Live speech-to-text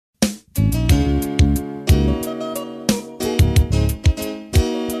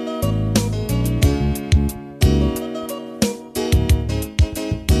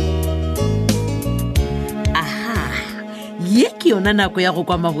yona nako ya go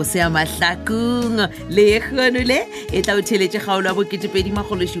kwa mabose a mahlakong le kgono le e tla o theletše kgaolo ya bo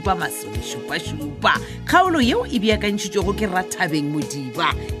 2017 kgaolo yeo e beakantšhitšwego ke Rathabeng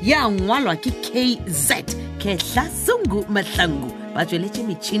Modiba ya ngwalwa ke KZ Kehla Sungu Mahlangu ba tsweletše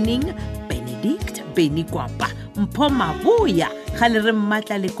metšhining Benedict Benikwapa Mpho Maboya gale re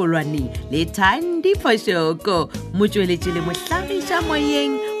mmatla lekolwaneng le Thandi Phoshoko motsweletše le mohlagiša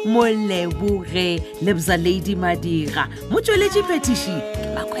moyeng Moleboge Lebza Lady Madira motsweletše phetiši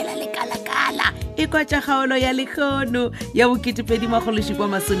Makwela Lekalakala e kwa tša kgaolo ya lekgono ya bo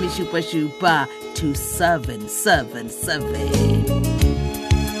 2017 2777.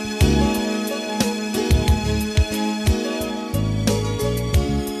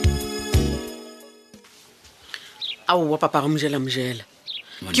 Aowa papa ga Mojela Mojela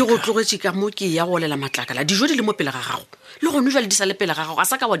ke go tlogetše ka mo ke ya golela matlakala dijo di le mo pele ga gago le gone jwa le di sa le pele ga gago a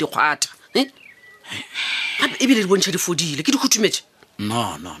sa ka wa di kgwatha gape e bile di bontšha di fodile ke di khutšumetše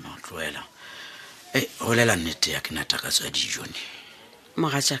no tloela golela nnete ya ke natakatso ya dijo ne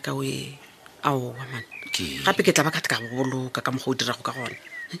mogatšaka we aowa man gape ke tla ba ka ka boloka ka mogo o dirago ka gona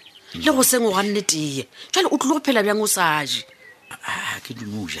le go sengo ga nneteye jale o tlile go phela bjang o sa je ke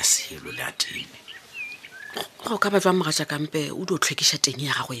dumo o ja selo le atene go ka ba jwa mogatša kampe o di o tlhwekiša teng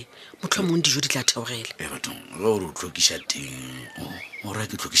ya gagwe motho mongwe dijo di tla theogele batong gore o tlhokiša teng gore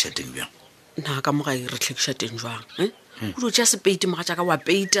ke tlhokiša teng bjang na ka moga re tlhwekiša teng jwang o di o tšea sepeiti mogatša ka wa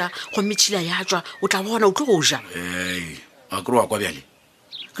peita go metšhila ya tswa o tla bona o tlo go ja a kore wa kwa bjale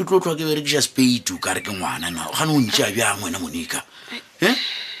ke tlo tlhoa ke berekiša sepeiti o ka re ke ngwana na gane o ntšea bjang wena Monika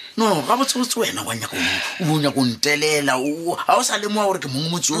no ga botsebotse wena wa nyaka o nyaka o ntelela ga o sa lemoa gore ke mongwe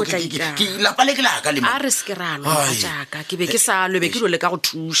motseo ke lapa le ke laka le a re se ke ralo mogatšaka ke be ke sa lwe be ke dole ka go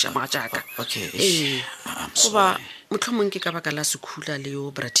thuša mogatšaka goba motlho mongwe ke ka baka la sekhula le yo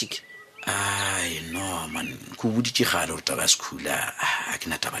bratic no man ko boditše gale gore taba ya sekhula a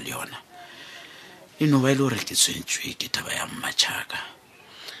ke na taba le yona e no ba e le gore ke tshwentswe ke taba ya mmatšhaka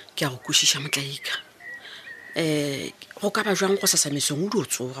ke a go kwešiša Motlaika go ka ba jwang go sasamesong o di o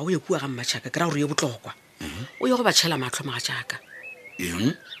tsoga o ye kua ga mmatšhaka ke ra gore ye botlokwa o ye go ba tšhela matlho mogatšaka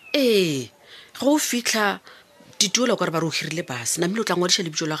ga o fitlha dituelo gore ba re o hirile base namile o tla ngwadiša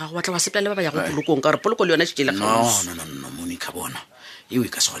lebitso la gago wa tla wa sepela le ba ba ya go polokong ka gore poloko le yona šitele no Monika bona eo e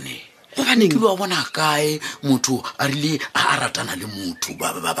ka sone gobane ke ba bona kae motho a rile a ratana le motho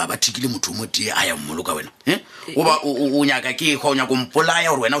ba thikile motho mo tee a ya mmoloka wena goba o nyaka ke kgwa o nyaka mpolaya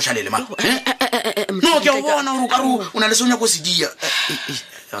gore wena o šhalele ma no ke a bona gore o kare o na le se o nyako se dia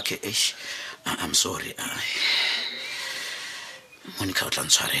okay I'm sorry Monika o tla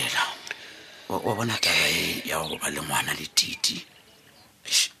ntshwarela wa bona taba e ya go ba le ngwana le titi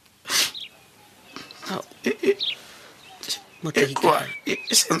Motlaika e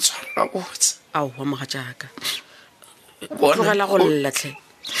sa ntshwarela botse aowa mogatšaka tlogela go llatlhe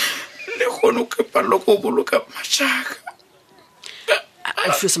le kgone ke palelo ko boloka matšhaka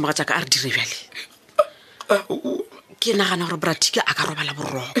Alfios mogatšaka a re dire bjale ke nagana gore bratika a ka robala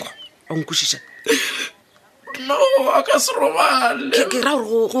boroko o nkwešiša no a ka se robale ke ra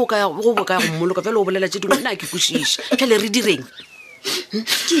gore go boka ya go mmoloka fela o bolela tše dingwe nna ke kwešiša fele re direng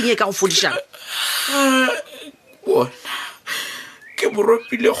ke eng e ka go fodišang bona ke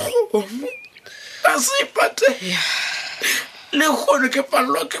boropile kgomo a se ipate le kgone ke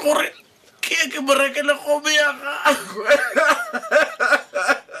palelwa ke gore ke borekele kgomo ya gagwe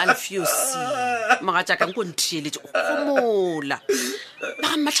Alfios mogatšaka nko ntheeletše o kgomola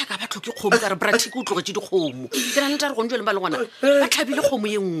ba ga mmatlhaka ba tlhoke kgomo ka re bratic o tlogetše dikgomo ke na le tare gone jale ba le ngwana ba tlhabile kgomo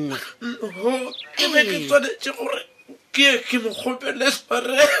ye nngwe ke be ke tshwanetse gore ke mokgopele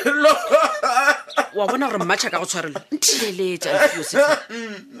tshwarelo wa bona gore mmatšhaka go tshwarelo ntheeletše Alfios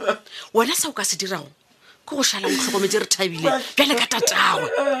wena sa o ka se dirago ke go šala motlhokometse re thabile bjale ka tatagwe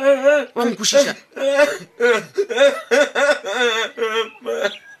wa nkwešiša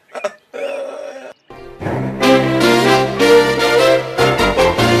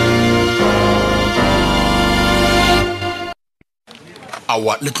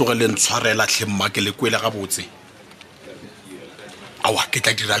awa le tlogele ntshwarela tlhemma ke le kwele ga botse awa ke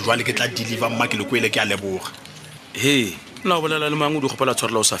tla dira jwale ke tla deliver mma ke le kwele ke a leboga nna o bolela le mang o di gopela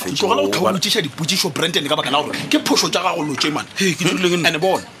tshwarela o sa fetse tlogela o tlhabolotšiša dipotšišo Brandon ka baka la gore ke phošo tša gago lotše man ke dirileng ande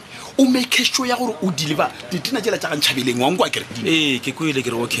bona o make sure ya gore o deliver ditina tšela tša gantšhabeleng wa nkwa kere ke kwele ke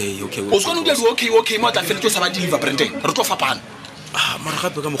re okay o sekone o dia di-okay mo o tla feletse o sa ba deliver Brandon re tlo fapana mara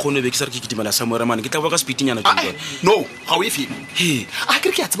gape ka mokgone be ke sa re ke kitimela somewhere mane ke tla boa ka speedinyana no ga o e fele a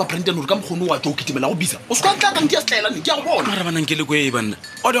kere ke a tseba Brandon gore ka mokgone wa tlo o kitimela go bisa o se kwa ntla kang di a setlaelane ke ya go bona mara banang ke le kwe banna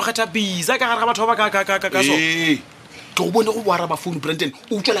o di o kgetha bisa ka gare ga batho ba ba ka so ke go bone go boara ba phone Brandon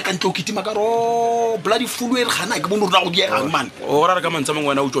o tswela ka ntle o kitima ka ro bloody fulu e re gana ke bone rona go diega man o ra re ka mantsa mangwe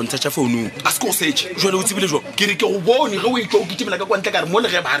wena o tšo ntsha founu a se ko search jwale o tsebile jo ke re ke go bone ge o e tswa o kitimela ka kwa ntle ka re mo le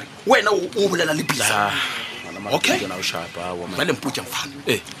ge ba re wena o bolela le Bisa okay o shapa wa ba le mpotsa mfana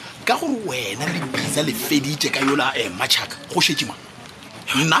ka gore wena le Bisa le feditše ka yona matšhaka go šetse mang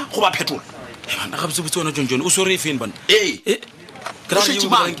nna go ba phetola bana ga botse wena John o sore e feng bana Go šetse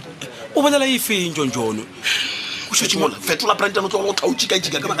mang o bolela e feng John o šetse mola fetola Brandon o tlo go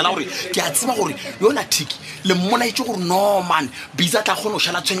thautšika-tšika ka baka la gore ke a tseba gore yona tiki le mmolaetse gore no man Bisa tla kgone o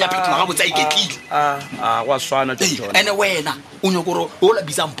šala tshwenya phetola ga botsa iketlile go a swana John ene wena o nyako gore ola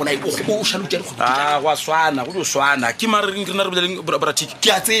Bisa mpolai o šalotša dikgodi go a swana go dio swana ke mare re na re boleleng bratiki ke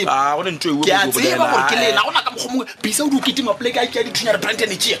a tseba go le ntwe ke a tseba gore ke lela gona ka mokgomongwe Bisa o di o ketima play ka ke dithunya re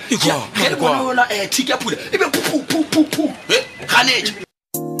Brandon tšea ge le bona yona tiki ya phula e be pu ganetše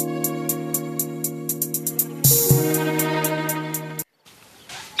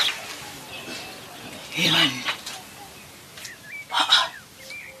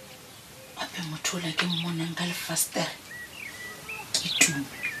ape mothola ke mmonang ka lefastere ke tume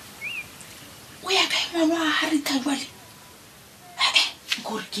o ya kae ngwana wa harita jwale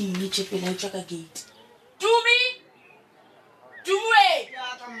kore ke mmetše pele a tswa ka gate tumi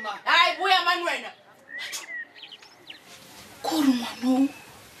hai boya man wena kore ngwano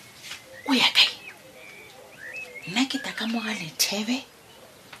o ya kae nna ke ta ka moga lethebe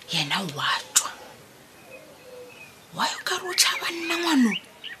yena wa tswa wa yo ka ro tšhaba nna ngwano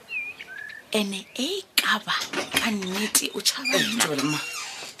ene ka ba ka nnete o tšhaba nna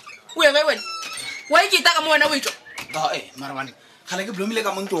o ya kae wena wa iketa ka mo wena o etswa marabane gale ke blomile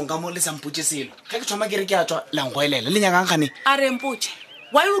ka montlong ka mo le sampotse selo ge ke thoma ke re ke a tswa langgoelela le nyakang gane a re mpotse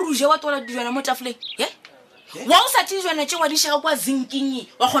wa yo ruje wa tola dijwana mo tafoleng wa o sa tijwana tše wa di šaga kwa zinking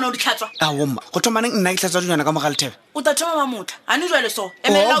wa kgona o di tlhatswa aomma go thomaneng nna ke tlhatswa dijwana ka moga lethebe o ta thoma mamotla a ne jwale so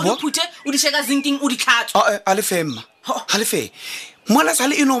emelela o di phuthe o di šeka zinking o di tlhatswa a lefemma ga lefe mola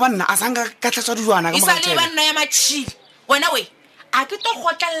sale e no ba nna a sanka ka tlhatswa dijwana ka e moga sale ba nna ya matšhile wena we a ke to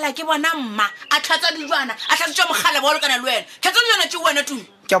gotlelela ke bona mma a tlhatsa dijwana a tlhatswa mogala ba olokana le wena tlhatsa dijwana tše wena tumi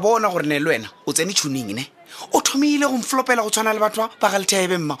ke a bona gore ne le wena o tsene tuning ne o thomile go mflopela go tshwana le batho ba ga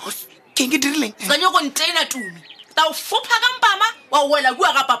lethebe mma ke ke dirileng sa nyoko ntena tumi ta o fopha ka mpama wa wela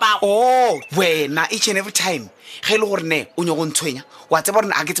kua ga papago wena each and every time ge le gore ne o nyoko ntshwenya wa tseba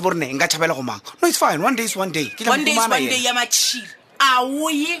gore a ke tseba gore ne nka tšhabela go mang no it's fine one day is one day one day is one day ya matšhile a o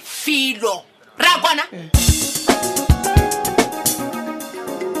ye filo ra kwana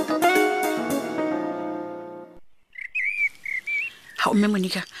ha o mme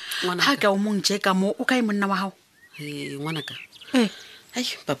Monica ha ka o montse ka mo o kae monna wa hao ngwanaka ai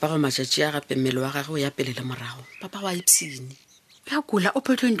papa go matšatši a gape mmele wa gagwe o ya pele le morago papa wa ipsene ya kula o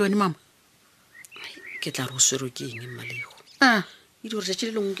phethwe ntone mama ke tla re o swerwe ke eng mmalego e di gore tšatši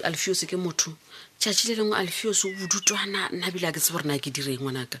le lengwe Alfios ke motho tšatši le lengwe Alfios o bodutwana nna bile a ke tsebe gore na ke direng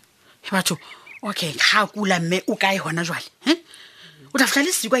ngwanaka batho okay ga kula mme o kae hona jwale o tla fitla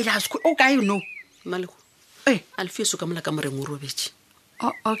le sekwa ile a sekho o kae no mmalego Alfios ka mola ka moreng o robetse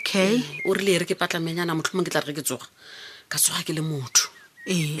okay o rile re ke patlamenyana motlho mongwe ke tla re ke tsoga ka tsoga ke le motho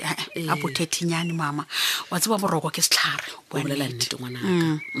a bothethinyane mama wa tseba boroko ke setlhare o bolela nnete ngwanaka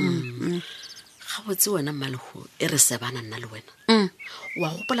ga botse wena mmalego e re sebana nna le wena wa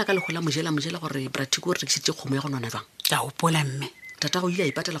gopola ka lehu la Mojela gore bratiki o rekisitše kgomo ya go nona jwang ka gopola mme tata go ile a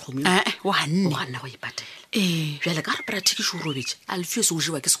ipatela kgomo o ganne go ipatela bjale ka re bratiki se o robetse Alfios o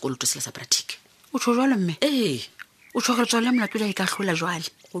jewa ke sekoloto sela sa bratiki o tsho jwalo mme o tshogetswa le molato le ka hlola jwale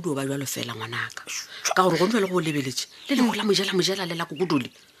go dio ba jwalo fela ngwanaka ka gore go ntse le go lebeletse le lehu la Mojela le la go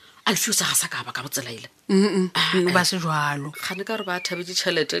godole Alfios ga sa ka ba ka botselaile ba se jwalo gane ka re ba thabetse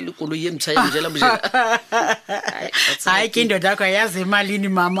tšhelete le koloi ye mtsha ya Mojela ai ke ndo dako ya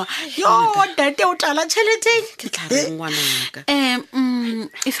zemalini mama yo date o tala tšheleteng ke tla re ngwanaka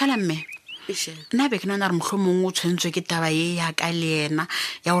e fela mme nna be ke nana re mohlomong o tshwentswe ke taba ye ya ka le ena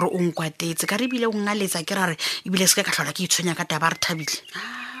ya gore o nkwatetse ka re bile o ngaletsa ke ra re ebile se ka tlhola ke itshwenya ka taba re thabile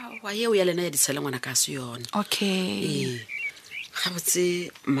wa yeo ya lena ya ditshele ngwana ka se yona okay ga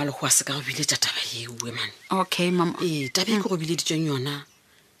botse malego a se ka go biletša taba yeo man okay mama taba e ke go bileditsweng yona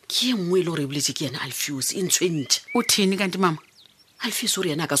ke e nngwe e le gore e biletse ke yena Alfios e ntshwentše o thini kanti mama Alfios o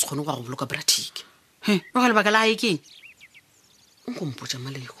re yena a ka se kgone go go boloka bratiki o ga lebaka la ae keng nkompotša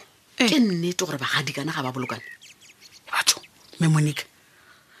malego ke nnete gore bagadikana ga ba bolokane batho mme Monica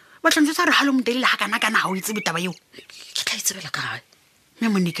ba tlantse tsa re halo motelele ha kana ga o itse bitaba eo ke tla itsebela kae mme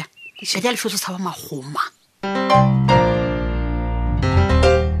Monica ke ja Alfios sa ba magoma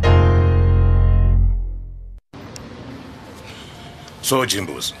So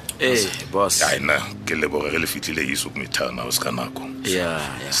Jimbos. Boss. Ai na ke leboga ge le fitlile iso kumithana o se ka nako.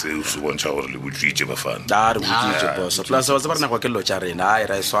 Se o se bontšha gore le botlitše bafana. Da re botlitše boss. Plus wa tsaba rena go ke lo tša rena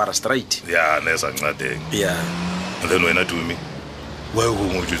ra swara straight. Ya ne sa ncadeng. And then wena Tumi. Wa go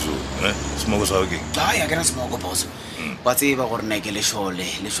mo tšo smoko sa ke. Ya ke na smoko boss. Wa tseba gore ne ke le shole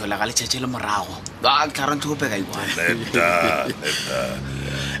ga le tšhetše le morago. Ba ke tla ntho peka ikwa. Neta.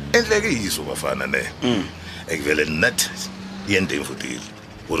 Entle ke iso bafana ne. Ekvele net yendeng fotile.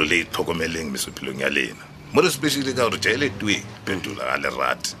 Gore le tlhokomeleng mesephelong ya lena. Mo especially ka gore jele twe pentula ga le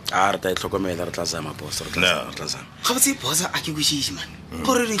rat. A re ta itlhokomela re tla zama boss re tla zama. Ga botse boss a ke kwišiše man.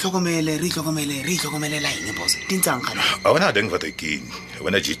 Gore re itlhokomele la eng boss. Dintsang kana. A wena deng fata king.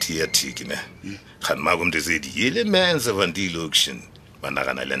 Wena GT ya tiki ne. Khan ma go mtezedi yele mense vandile auction. Bana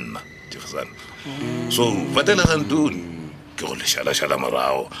kana le nna. Dikgazana. So fatela santuni. Ke go le shala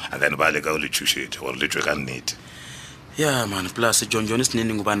morao. And then ba le ka o le tshushetše gore le tšwe ka nnete. Yeah man, plus John is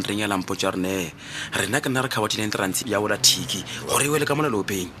nene go ban ringa lampo tjarne. Rena ke nna re khabatile entrance ya ola tiki. Gore wele ka mona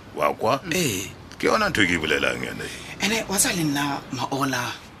lopeng. Wa kwa? Ke yona ntho ke bolelang yona. Ene wa sa le nna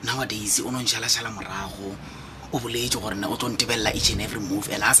maola nowadays o no nshala morago. O boletse gore na o tontebella each and every move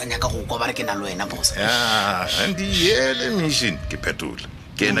ela sa nyaka go kwa ba re ke na lo wena boss. Yeah, and yele mission ke phetola.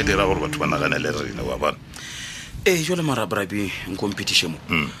 Ke ena dira gore batho ba nagana le rena wa bana. Jole marabrabi in competition mo.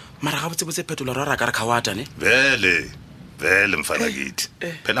 Mara ga botse phetola ra ka re khawata ne. Vele mfana kithi.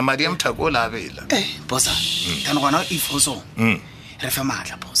 Phela mali yamthakola abela. Bossa. Kana gona ifoso. Re fa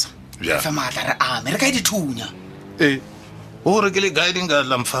matla bossa. Re fa matla re ame re ka dithunya. O re ke le guiding ga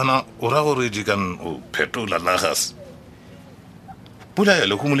la mfana o ra gore di kan o phetola la gas. Pula ya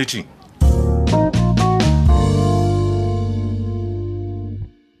lo kumuliti.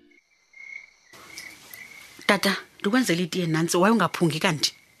 Tata, dukwenzela itiye nansi waye ungaphungi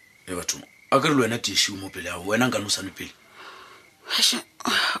kanti. Batho a ke re le wena tishu mo pele ya wena nka nosane pele. Hasha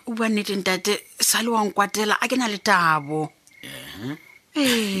o bua nnete ntate sale wa nkwatela a ke na le tabo.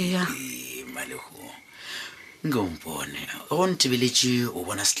 Malehu nka umpone go ntebeletse o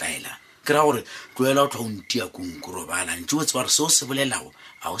bona stlaela ke ra gore tloela o tla o ntia kunkurobala ntse o tswa re se o se bolelago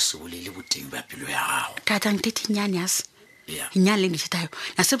a o se bolele boteng ba pelo ya gago. Tata ngithi nyane yasi. Inyane lengithitayo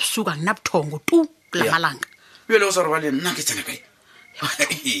nasebusuka nginabuthongo tu kula malanga. Yele o sa re ba le nna ke tsena kae.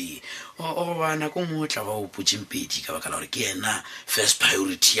 O bana ko motla ba o putšimpedi ka baka la gore ke ena first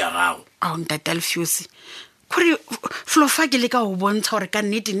priority ya gago. A ntate Alfios kore flofa ke le ka o bontsha gore ka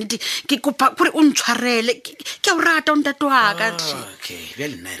nnete ke kopa kore o ntshwarele ke o rata ntate wa ka. Okay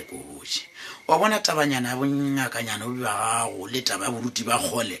bjale nna re go botse wa bona tabanyana ya bonyakanyana o ba gago le taba ya boruti ba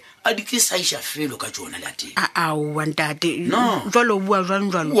gole a di ke saisha felo ka tsona le a teng. Wa ntate jwalo bua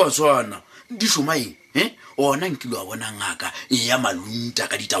jwalo wa tswana di šoma eng ona nkile wa bona ngaka ya malunta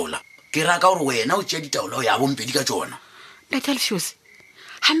ka ditaola ke ra ka gore wena o tšea ditaola o ya bompedi ka tsona. Ntate Alfios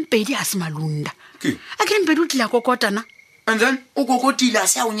hampedi a se malunda a ke mpedi o tlile a kokotana and then o kokotile a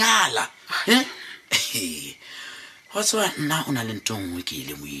se a o nyala. Wa tseba nna o na le ntho nngwe ke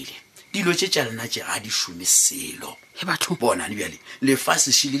ile moile dilo tše tša lena tše ga di šome selo batho bona le bjale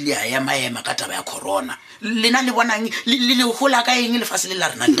lefase šile le a ema ka taba ya corona lena le bonang le gola ka eng lefase le la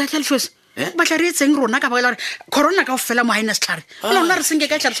rena. Ntate Alfios ba tla re etseng rona ka baka la gore corona ka o fela mo haina setlhare lona re senke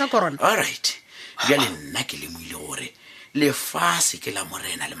ka tlhare sa corona. Alright bjale nna ke le moile gore lefase ke la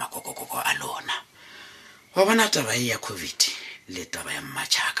morena le makokokoko a lona wa bona taba ya COVID le taba ya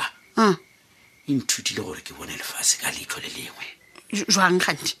mmatšhaka inthutile gore ke bone lefase ka leitho le lengwe. Jwang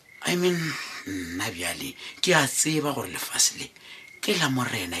ganti I mean nna bjale ke a tseba gore lefase le ke la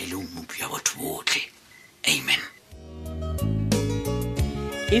morena e le mmupu ya batho botlhe. Amen.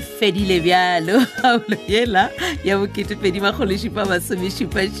 E fedile bjalo kgaolo yela ya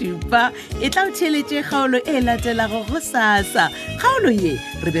bo2,777 e tla o theletše kgaolo e latelago go sasa. Kgaolo ye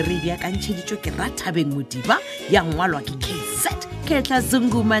re be re beakantšheditšwe ke Rathabeng Modiba ya ngwalwa ke KZ Ketla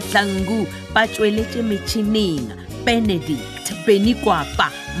Zungu Mahlangu ba tšweletše metšhineng Benedict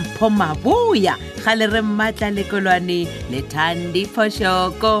Benikwapa Mpho Maboya gale re mmatla lekolwane le Thandi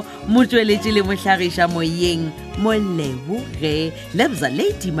Phoshoko motšweletši le mohlagiša moyeng Molehu ge lebza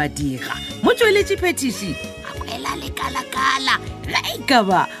Lady Madira motšweletši phetiši a kwela lekala-kala ge e ka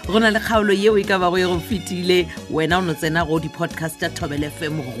ba go na le kgaolo yeo e ka bago ye go fetile wena o no tsena go di-podcast tša Thobela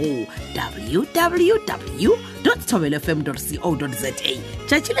FM go www.thobelafm.co.za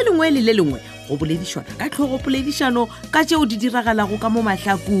tšatši le lengwe le lengwe go boledišwana ka tlhogopoledišano ka tšeo di diragalago ka mo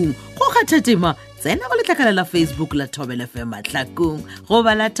mahlakong go kgathatema tsena go letlakala la Facebook la Thobela FM mahlakong go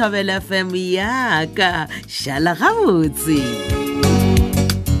ba la Thobela FM yaka šala gabotse.